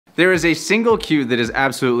There is a single cue that is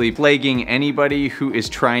absolutely plaguing anybody who is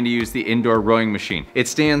trying to use the indoor rowing machine. It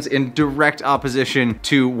stands in direct opposition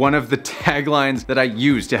to one of the taglines that I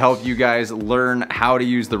use to help you guys learn how to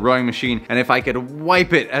use the rowing machine. And if I could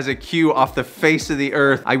wipe it as a cue off the face of the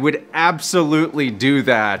earth, I would absolutely do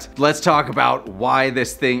that. Let's talk about why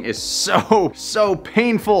this thing is so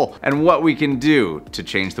painful and what we can do to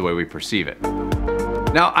change the way we perceive it.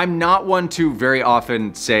 Now, I'm not one to very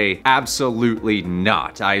often say absolutely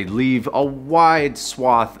not. I leave a wide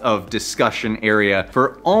swath of discussion area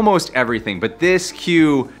for almost everything, but this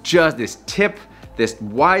cue, just this tip, this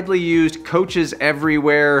widely used, coaches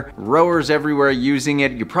everywhere, rowers everywhere using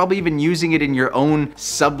it. You're probably even using it in your own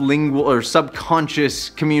sublingual or subconscious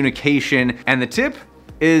communication. And the tip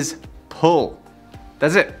is pull.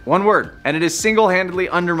 That's it, one word. And it is single-handedly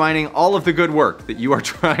undermining all of the good work that you are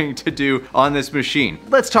trying to do on this machine.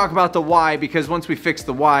 Let's talk about the why, because once we fix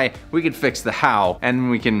the why, we can fix the how, and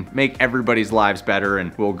we can make everybody's lives better,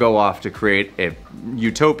 and we'll go off to create a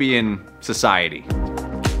utopian society.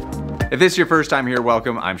 If this is your first time here,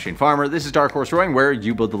 welcome. I'm Shane Farmer. This is Dark Horse Rowing, where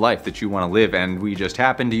you build the life that you want to live, and we just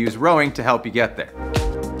happen to use rowing to help you get there.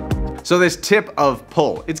 So this tip of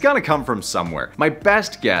pull, it's gotta come from somewhere. My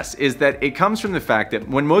best guess is that it comes from the fact that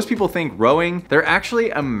when most people think rowing, they're actually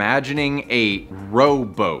imagining a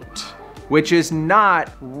rowboat, which is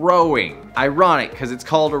not rowing. Ironic, because it's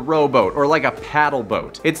called a rowboat, or like a paddle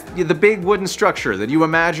boat. It's the big wooden structure that you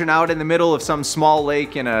imagine out in the middle of some small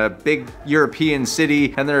lake in a big European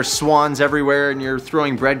city, and there are swans everywhere, and you're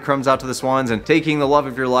throwing breadcrumbs out to the swans and taking the love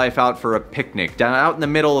of your life out for a picnic down out in the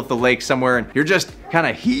middle of the lake somewhere, and you're just kind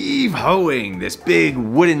of heave-hoing this big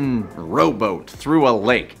wooden rowboat through a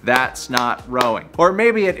lake. That's not rowing. Or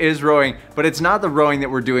maybe it is rowing, but it's not the rowing that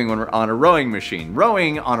we're doing when we're on a rowing machine.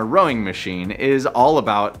 Rowing on a rowing machine is all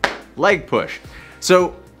about leg push.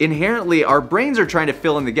 So inherently, our brains are trying to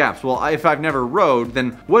fill in the gaps. Well, if I've never rowed,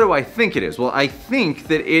 then what do I think it is? Well, I think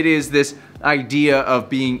that it is this idea of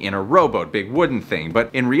being in a rowboat, big wooden thing. But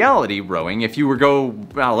in reality, rowing, if you were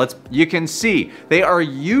you can see they are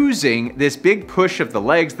using this big push of the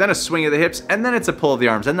legs, then a swing of the hips, and then it's a pull of the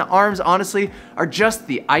arms. And the arms, honestly, are just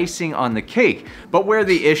the icing on the cake. But where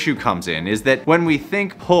the issue comes in is that when we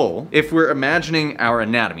think pull, if we're imagining our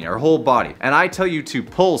anatomy, our whole body, and I tell you to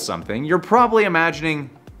pull something, you're probably imagining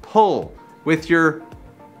pull with your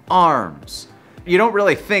arms. You don't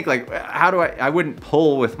really think like, I wouldn't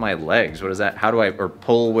pull with my legs. What is that? Or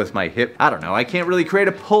pull with my hip? I don't know. I can't really create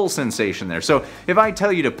a pull sensation there. So if I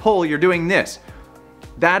tell you to pull, you're doing this.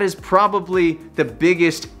 That is probably the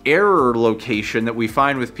biggest error location that we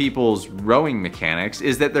find with people's rowing mechanics,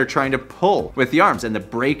 is that they're trying to pull with the arms, and the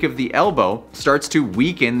break of the elbow starts to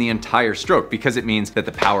weaken the entire stroke, because it means that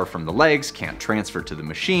the power from the legs can't transfer to the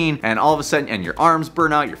machine, and all of a sudden, and your arms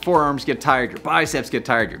burn out, your forearms get tired, your biceps get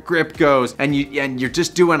tired, your grip goes, and you're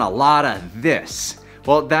just doing a lot of this.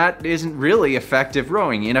 Well, that isn't really effective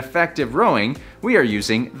rowing. In effective rowing, we are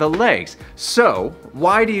using the legs. So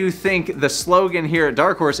why do you think the slogan here at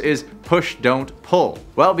Dark Horse is push, don't pull?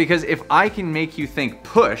 Well, because if I can make you think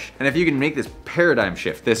push, and if you can make this paradigm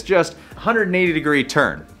shift, this just 180-degree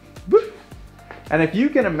turn, and if you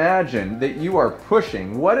can imagine that you are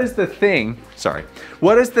pushing, what is the thing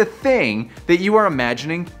that you are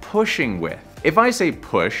imagining pushing with? If I say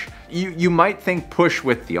push, you might think push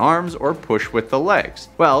with the arms or push with the legs.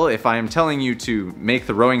 Well, if I am telling you to make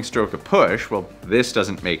the rowing stroke a push, well, this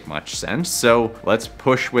doesn't make much sense, so let's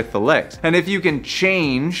push with the legs. And if you can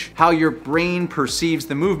change how your brain perceives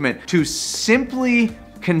the movement to simply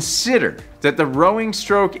consider that the rowing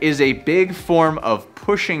stroke is a big form of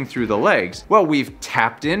pushing through the legs, well, we've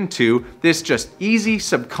tapped into this just easy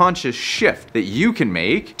subconscious shift that you can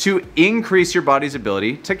make to increase your body's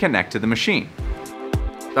ability to connect to the machine.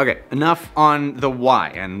 Okay, enough on the why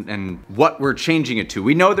and what we're changing it to.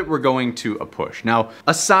 We know that we're going to a push. Now,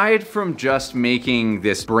 aside from just making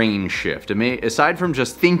this brain shift, aside from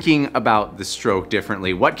just thinking about the stroke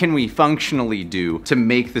differently, what can we functionally do to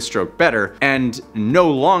make the stroke better and no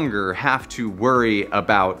longer have to worry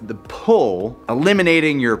about the pull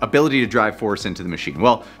eliminating your ability to drive force into the machine?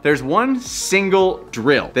 Well, there's one single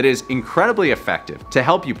drill that is incredibly effective to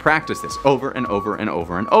help you practice this over and over and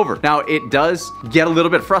over and over. Now, it does get a little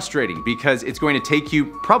bit frustrating because it's going to take you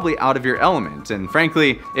probably out of your element. And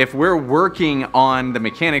frankly, if we're working on the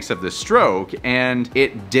mechanics of the stroke and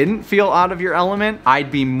it didn't feel out of your element,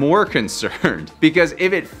 I'd be more concerned, because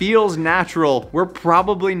if it feels natural, we're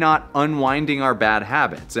probably not unwinding our bad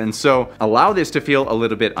habits. And so allow this to feel a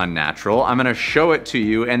little bit unnatural. I'm gonna show it to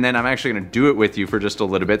you, and then I'm actually gonna do it with you for just a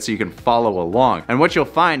little bit so you can follow along. And what you'll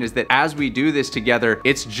find is that as we do this together,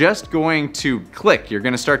 it's just going to click. You're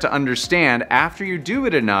gonna start to understand after you do it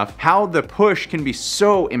fluid enough, how the push can be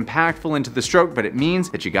so impactful into the stroke, but it means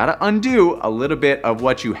that you gotta undo a little bit of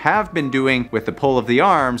what you have been doing with the pull of the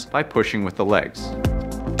arms by pushing with the legs.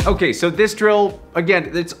 Okay, so this drill, again,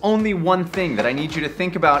 it's only one thing that I need you to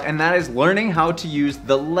think about, and that is learning how to use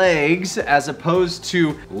the legs as opposed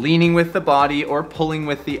to leaning with the body or pulling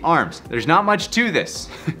with the arms. There's not much to this.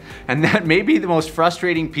 And that may be the most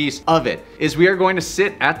frustrating piece of it, is we are going to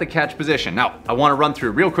sit at the catch position. Now, I wanna run through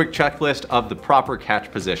a real quick checklist of the proper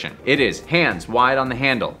catch position. It is hands wide on the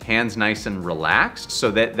handle, hands nice and relaxed so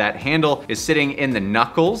that that handle is sitting in the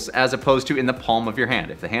knuckles as opposed to in the palm of your hand.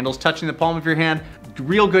 If the handle's touching the palm of your hand,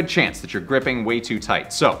 real good chance that you're gripping way too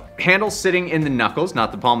tight. So, handle sitting in the knuckles,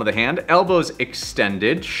 not the palm of the hand, elbows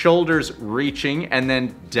extended, shoulders reaching, and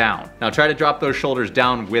then down. Now try to drop those shoulders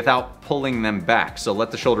down without pulling them back. So let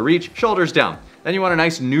the shoulder reach, shoulders down. Then you want a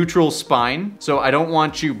nice neutral spine. So I don't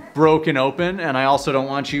want you broken open, and I also don't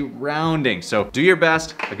want you rounding. So do your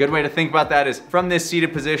best. A good way to think about that is from this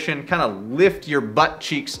seated position, kind of lift your butt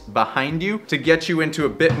cheeks behind you to get you into a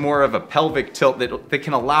bit more of a pelvic tilt that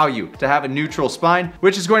can allow you to have a neutral spine,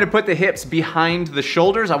 which is going to put the hips behind the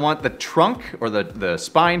shoulders. I want the trunk or the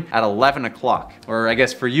spine at 11 o'clock. Or I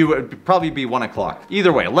guess for you, it would probably be 1 o'clock.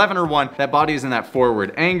 Either way, 11 or 1, that body is in that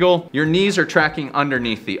forward angle. Your knees are tracking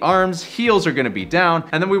underneath the arms. Heels are gonna be down,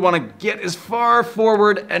 and then we want to get as far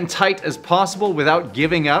forward and tight as possible without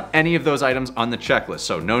giving up any of those items on the checklist.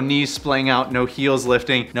 So no knees splaying out, no heels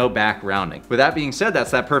lifting, no back rounding. With that being said,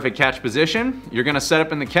 that's that perfect catch position. You're gonna set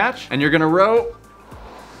up in the catch and you're gonna row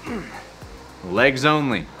legs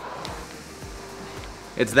only.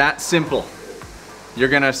 It's that simple. You're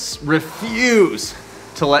gonna refuse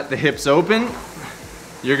to let the hips open.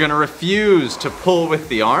 You're gonna refuse to pull with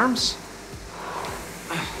the arms.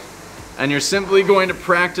 And you're simply going to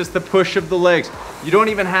practice the push of the legs. You don't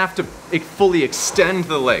even have to fully extend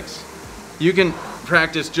the legs. You can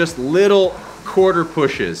practice just little quarter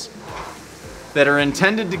pushes that are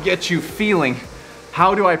intended to get you feeling,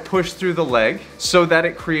 how do I push through the leg so that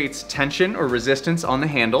it creates tension or resistance on the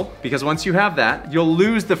handle? Because once you have that, you'll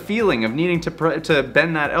lose the feeling of needing to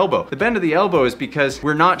bend that elbow. The bend of the elbow is because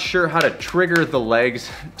we're not sure how to trigger the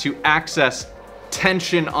legs to access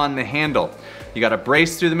tension on the handle. You gotta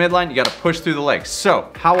brace through the midline, you gotta push through the legs. So,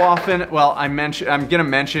 how often? Well, I'm gonna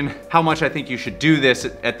mention how much I think you should do this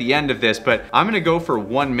at the end of this, but I'm gonna go for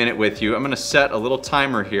 1 minute with you. I'm gonna set a little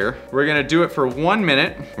timer here. We're gonna do it for 1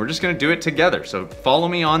 minute. We're just gonna do it together. So follow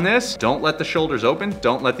me on this. Don't let the shoulders open.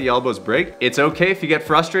 Don't let the elbows break. It's okay if you get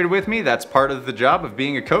frustrated with me. That's part of the job of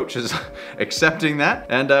being a coach, is accepting that.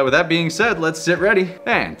 And with that being said, let's sit ready.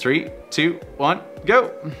 And 3, 2, 1,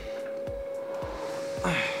 go.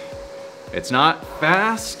 It's not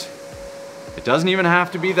fast. It doesn't even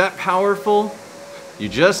have to be that powerful. You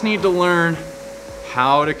just need to learn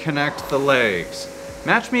how to connect the legs.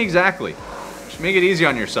 Match me exactly. Just make it easy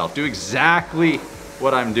on yourself. Do exactly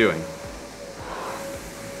what I'm doing.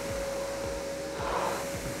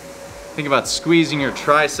 Think about squeezing your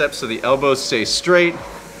triceps so the elbows stay straight.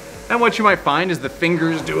 And what you might find is the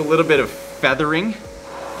fingers do a little bit of feathering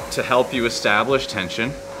to help you establish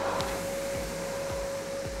tension.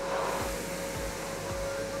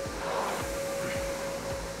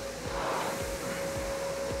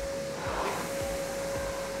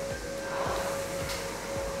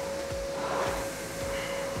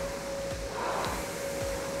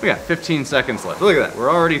 We got 15 seconds left. Look at that, we're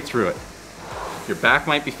already through it. Your back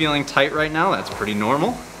might be feeling tight right now, that's pretty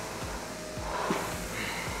normal.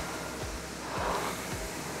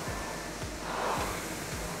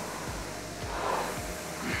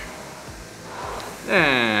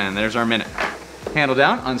 And there's our minute. Handle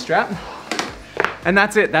down, unstrap. And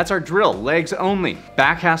that's it, that's our drill, legs only.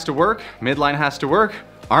 Back has to work, midline has to work.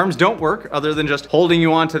 Arms don't work other than just holding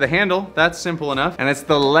you onto the handle. That's simple enough. And it's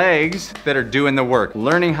the legs that are doing the work,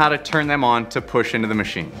 learning how to turn them on to push into the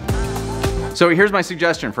machine. So here's my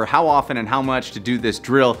suggestion for how often and how much to do this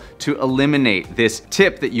drill to eliminate this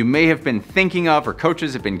tip that you may have been thinking of or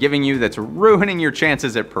coaches have been giving you that's ruining your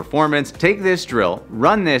chances at performance. Take this drill,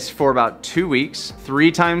 run this for about 2 weeks,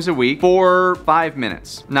 3 times a week for 5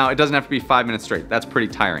 minutes. Now, it doesn't have to be 5 minutes straight. That's pretty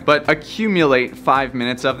tiring. But accumulate 5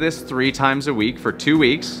 minutes of this 3 times a week for 2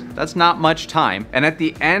 weeks. That's not much time. And at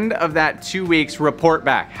the end of that 2 weeks, report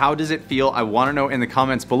back. How does it feel? I want to know in the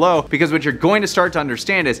comments below, because what you're going to start to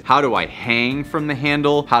understand is, how do I hang from the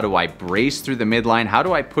handle? How do I brace through the midline? How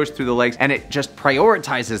do I push through the legs? And it just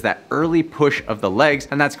prioritizes that early push of the legs,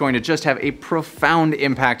 and that's going to just have a profound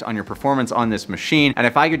impact on your performance on this machine. And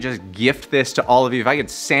if I could just gift this to all of you, if I could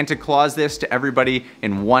Santa Claus this to everybody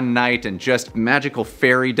in one night and just magical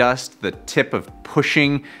fairy dust the tip of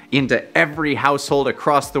pushing into every household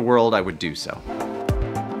across the world, I would do so.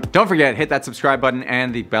 Don't forget, hit that subscribe button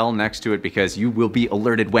and the bell next to it because you will be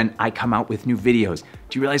alerted when I come out with new videos.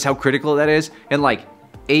 Do you realize how critical that is? In like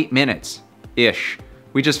 8 minutes-ish,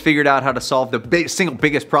 we just figured out how to solve the single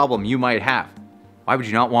biggest problem you might have. Why would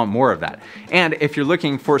you not want more of that? And if you're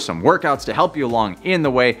looking for some workouts to help you along in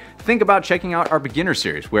the way, think about checking out our beginner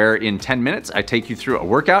series, where in 10 minutes, I take you through a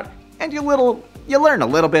workout and you learn a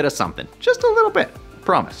little bit of something. Just a little bit,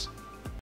 promise.